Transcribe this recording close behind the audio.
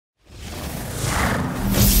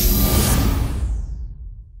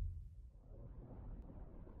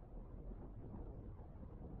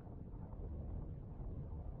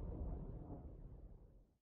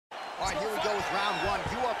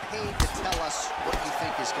us what you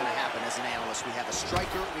think is going to happen as an analyst. We have a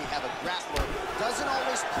striker, we have a grappler. Doesn't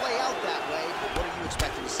always play out that way, but what are you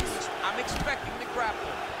expecting to see this? I'm expecting the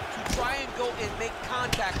grappler to try and go and make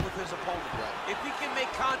contact with his opponent. Right. If he can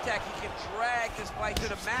make contact, he can drag this fight to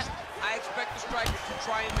the mat. I expect the striker to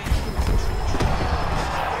try and make one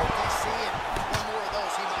more of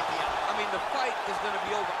those, he might be out. I mean, the fight is going to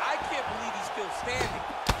be over. I can't believe he's still standing.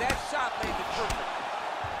 That shot landed perfect.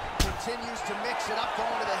 Continues to mix it up, going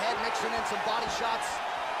to the head, mixing in some body shots.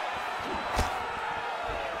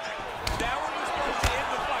 That one was supposed to end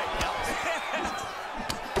the fight.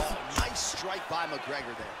 Oh, nice strike by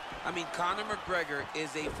McGregor there. I mean, Conor McGregor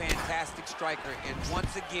is a fantastic striker, and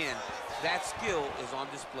once again, that skill is on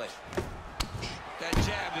display. That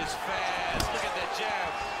jab is fast. Look at that jab.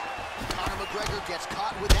 Conor McGregor gets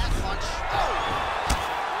caught with that punch. Oh,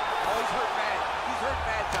 he's hurt bad. He's hurt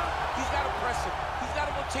bad, John. He's got to press him. He's got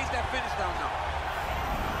to go chase that finish down now.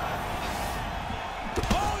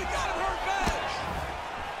 Oh, he got him hurt bad.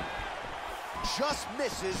 Just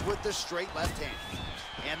misses with the straight left hand.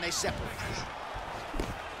 And they separate.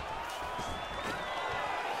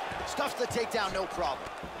 Stuffs the takedown, no problem.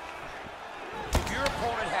 If your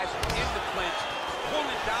opponent has you in the clinch,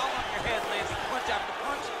 pulling down on your head, landing punch after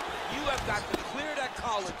punch, you have got to clear that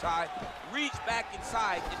collar tie, reach back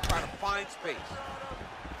inside, and try to find space.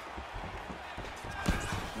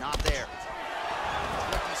 Not there.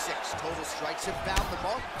 26 total strikes have found the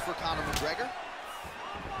mark for Conor McGregor.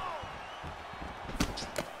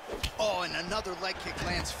 Oh, and another leg kick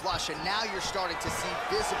lands flush, and now you're starting to see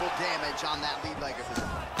visible damage on that lead leg of his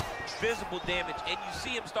opponent. Visible damage, and you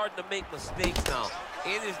see him starting to make mistakes now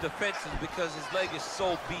in his defenses because his leg is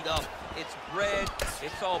so beat up. It's red,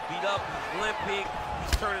 it's all beat up, he's limping,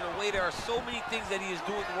 he's turning away. There are so many things that he is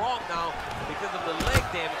doing wrong now because of the leg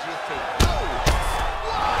damage he's taking. Oh!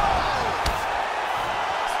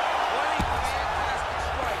 What a fantastic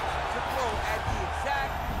strike to throw at the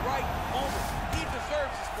exact right moment. He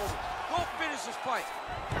deserves this moment. Go finish this fight.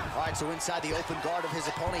 All right, so inside the open guard of his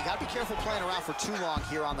opponent, you got to be careful playing around for too long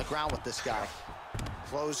here on the ground with this guy.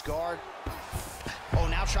 Closed guard. Oh,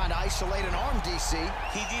 now trying to isolate an arm, DC.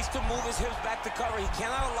 He needs to move his hips back to cover. He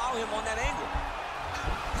cannot allow him on that angle.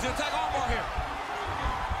 He's gonna attack armbar here.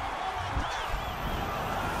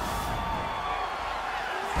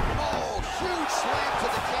 Oh, huge slam to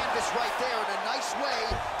the canvas right there, and a nice way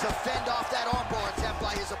to fend off that armbar attempt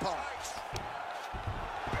by his opponent.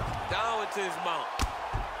 Down into his mount.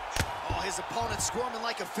 Oh, his opponent squirming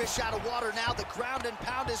like a fish out of water now. The ground and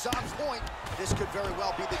pound is on point. This could very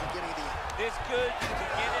well be the beginning of the end. This could be the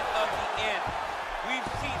beginning of the end. We've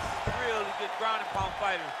seen some really good ground and pound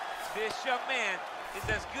fighters. This young man is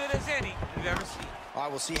as good as any we've ever seen. All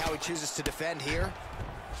right, we'll see how he chooses to defend here.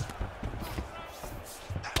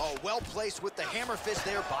 Oh, well placed with the hammer fist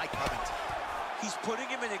there by Covington. He's putting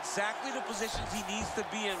him in exactly the positions he needs to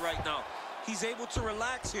be in right now. He's able to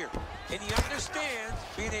relax here, and he understands,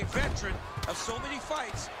 being a veteran of so many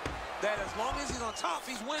fights, that as long as he's on top,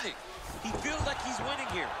 he's winning. He feels like he's winning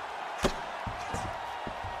here.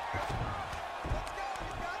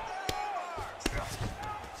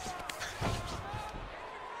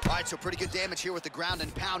 All right, so pretty good damage here with the ground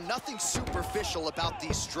and pound. Nothing superficial about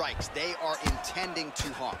these strikes. They are intending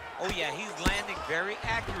to harm. Oh yeah, he's landing very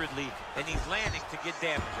accurately, and he's landing to get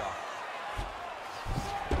damage off.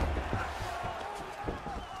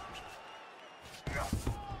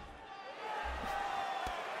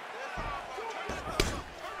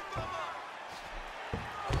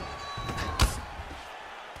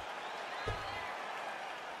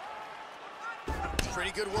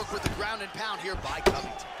 Pretty good work with the ground and pound here by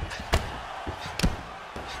Covington.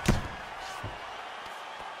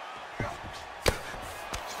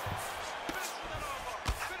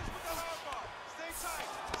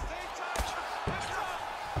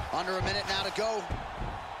 Under a minute now to go.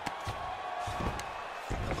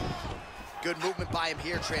 Good movement by him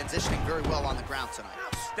here, transitioning very well on the ground tonight.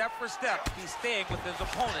 Step for step, he's staying with his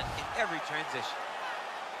opponent in every transition.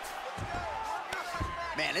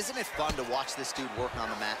 Man, isn't it fun to watch this dude work on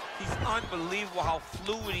the mat? He's unbelievable how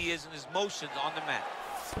fluid he is in his motions on the mat.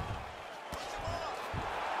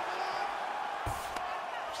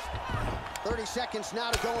 "30 seconds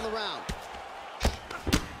now to go in the round.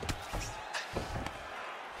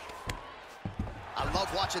 I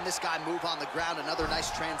love watching this guy move on the ground. Another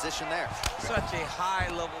nice transition there. Such a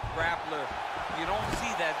high-level grappler. You don't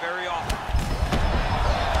see that very often.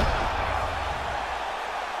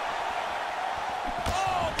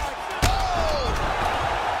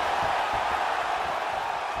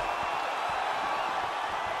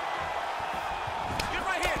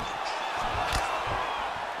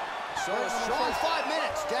 So a strong 5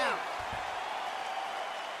 minutes down.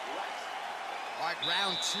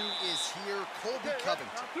 Round 2 is here. Colby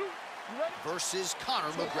Covington versus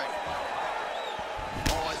Conor McGregor.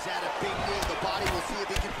 Oh, is that a big knee to the body? We'll see if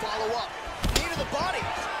he can follow up. Knee to the body.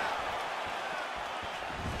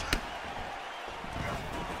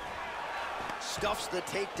 Stuffs the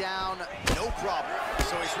takedown, no problem.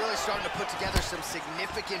 So he's really starting to put together some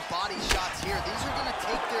significant body shots here. These are going to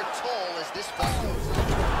take their toll as this fight goes on.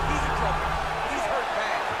 He's in trouble. He's hurt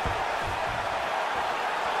bad.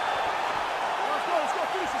 Let's go,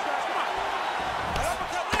 finish this, guys, come on.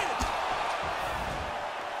 Uppercut, land it.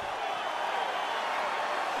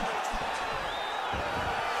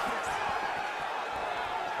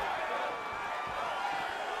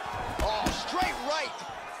 Oh, straight right.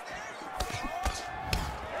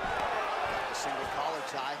 Single collar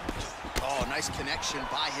tie. Oh, nice connection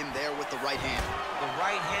by him there with the right hand. The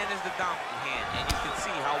right hand is the dominant hand, and you can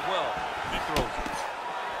see how well he throws it.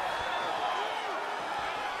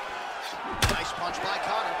 Nice punch by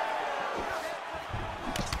Conor.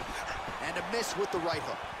 And a miss with the right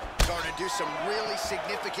hook. Starting to do some really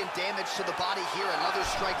significant damage to the body here. Another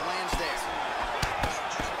strike lands there.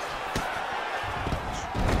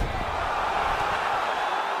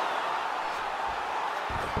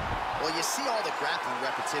 Well, you see all the grappling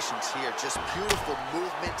repetitions here. Just beautiful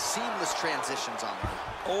movement, seamless transitions on them.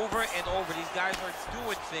 Over and over, these guys are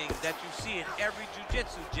doing things that you see in every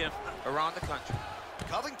jiu-jitsu gym around the country.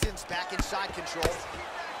 Covington's back inside control.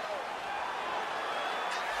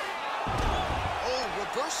 Oh,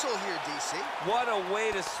 reversal here, DC. What a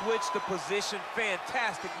way to switch the position.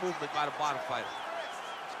 Fantastic movement by the bottom fighter.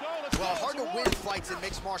 Well, hard to win fights in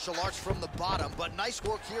mixed martial arts from the bottom, but nice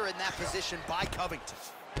work here in that position by Covington.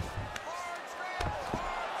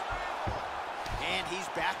 And he's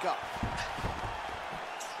back up.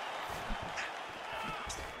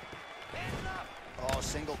 Oh,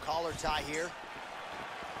 single collar tie here.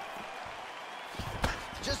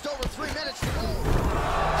 Just over 3 minutes to go. Oh!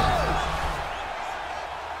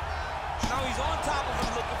 Now he's on top of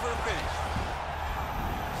him looking for the finish.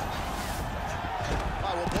 All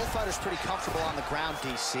right, well, both fighters pretty comfortable on the ground,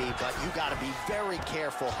 DC, but you got to be very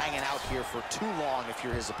careful hanging out here for too long if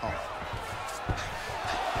you're his opponent.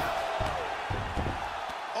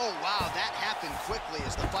 Oh, wow, that happened quickly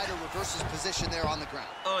as the fighter reverses position there on the ground.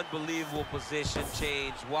 Unbelievable position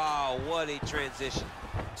change. Wow, what a transition.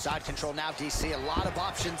 Side control now, DC. A lot of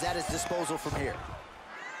options at his disposal from here.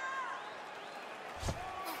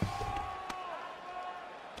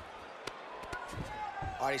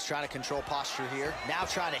 All right, he's trying to control posture here. Now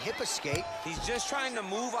trying to hip escape. He's just trying to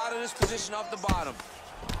move out of this position off the bottom.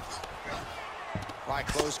 All right,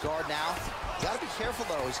 closed guard now. Got to be careful,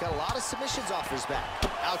 though. He's got a lot of submissions off his back.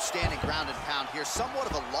 Outstanding ground and pound here. Somewhat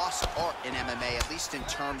of a lost art in MMA, at least in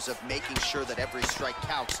terms of making sure that every strike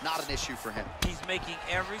counts. Not an issue for him. He's making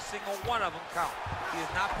every single one of them count. He is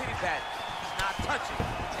not pity-patting. He's not touching.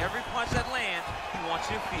 Every punch that lands, he wants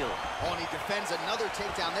you to feel it. Oh, and he defends another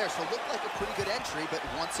takedown there, so it looked like a pretty good entry, but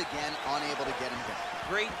once again, unable to get him down.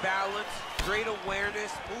 Great balance, great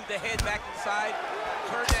awareness, moved the head back inside,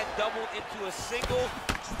 turned that double into a single,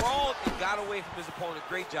 crawled, and got away from his opponent.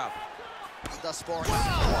 Great job. Thus far, wow.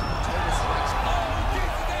 total strikes. Oh, he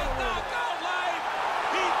tasted that knockout live!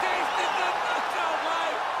 He tasted the knockout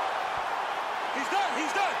live! He's done,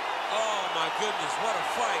 he's done! Oh, my goodness, what a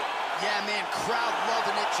fight. Yeah, man, crowd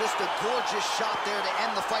loving it. Just a gorgeous shot there to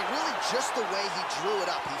end the fight. Really just the way he drew it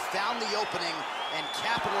up. He found the opening and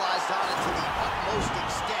capitalized on it to the utmost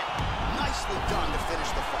extent. Nicely done to finish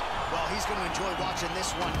the fight. Well, he's going to enjoy watching this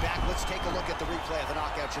one back. Let's take a look at the replay of the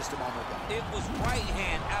knockout just a moment ago. It was right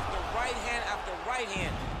hand after right hand after right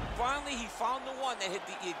hand. Finally, he found the one that hit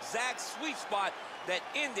the exact sweet spot that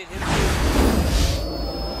ended his